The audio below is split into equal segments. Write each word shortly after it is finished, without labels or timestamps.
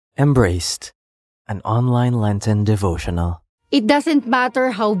Embraced, an online Lenten devotional. It doesn't matter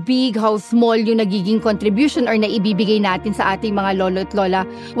how big, how small yung nagiging contribution or naibibigay natin sa ating mga lolo at lola.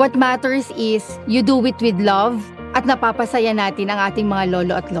 What matters is you do it with love at napapasaya natin ang ating mga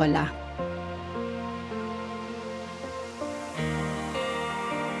lolo at lola.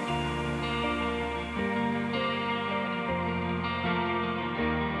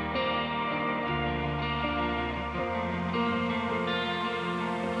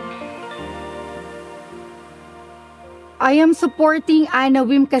 I am supporting Anna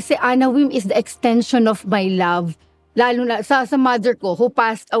Wim kasi Anna Wim is the extension of my love. Lalo na sa mother ko who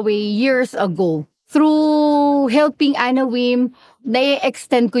passed away years ago. Through helping Anna Wim,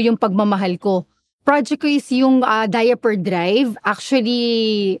 na-extend ko yung pagmamahal ko. Project ko is yung diaper drive.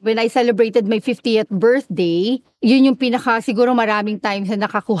 Actually, when I celebrated my 50th birthday, yun yung siguro maraming times na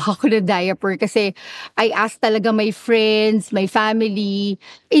nakakuha ko ng diaper kasi I asked talaga my friends, my family,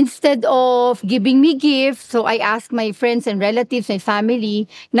 instead of giving me gifts, so I asked my friends and relatives, my family,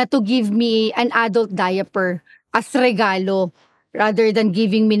 na to give me an adult diaper as regalo rather than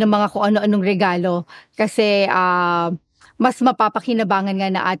giving me ng mga kung ano-anong regalo kasi mas mapapakinabangan nga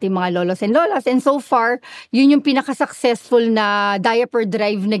na ating mga lolos and lolas. And so far, yun yung pinaka-successful na diaper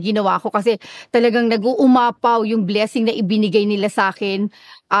drive na ginawa ko kasi talagang nag-uumapaw yung blessing na ibinigay nila sa akin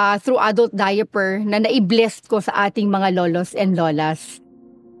through adult diaper na nai-blessed ko sa ating mga lolos and lolas.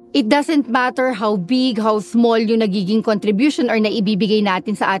 It doesn't matter how big, how small yung nagiging contribution or naibibigay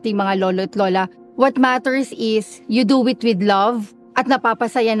natin sa ating mga lolo at lola. What matters is you do it with love at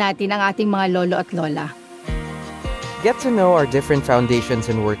napapasaya natin ang ating mga lolo at lola. Get to know our different foundations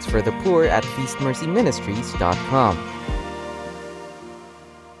and works for the poor at feastmercyministries.com.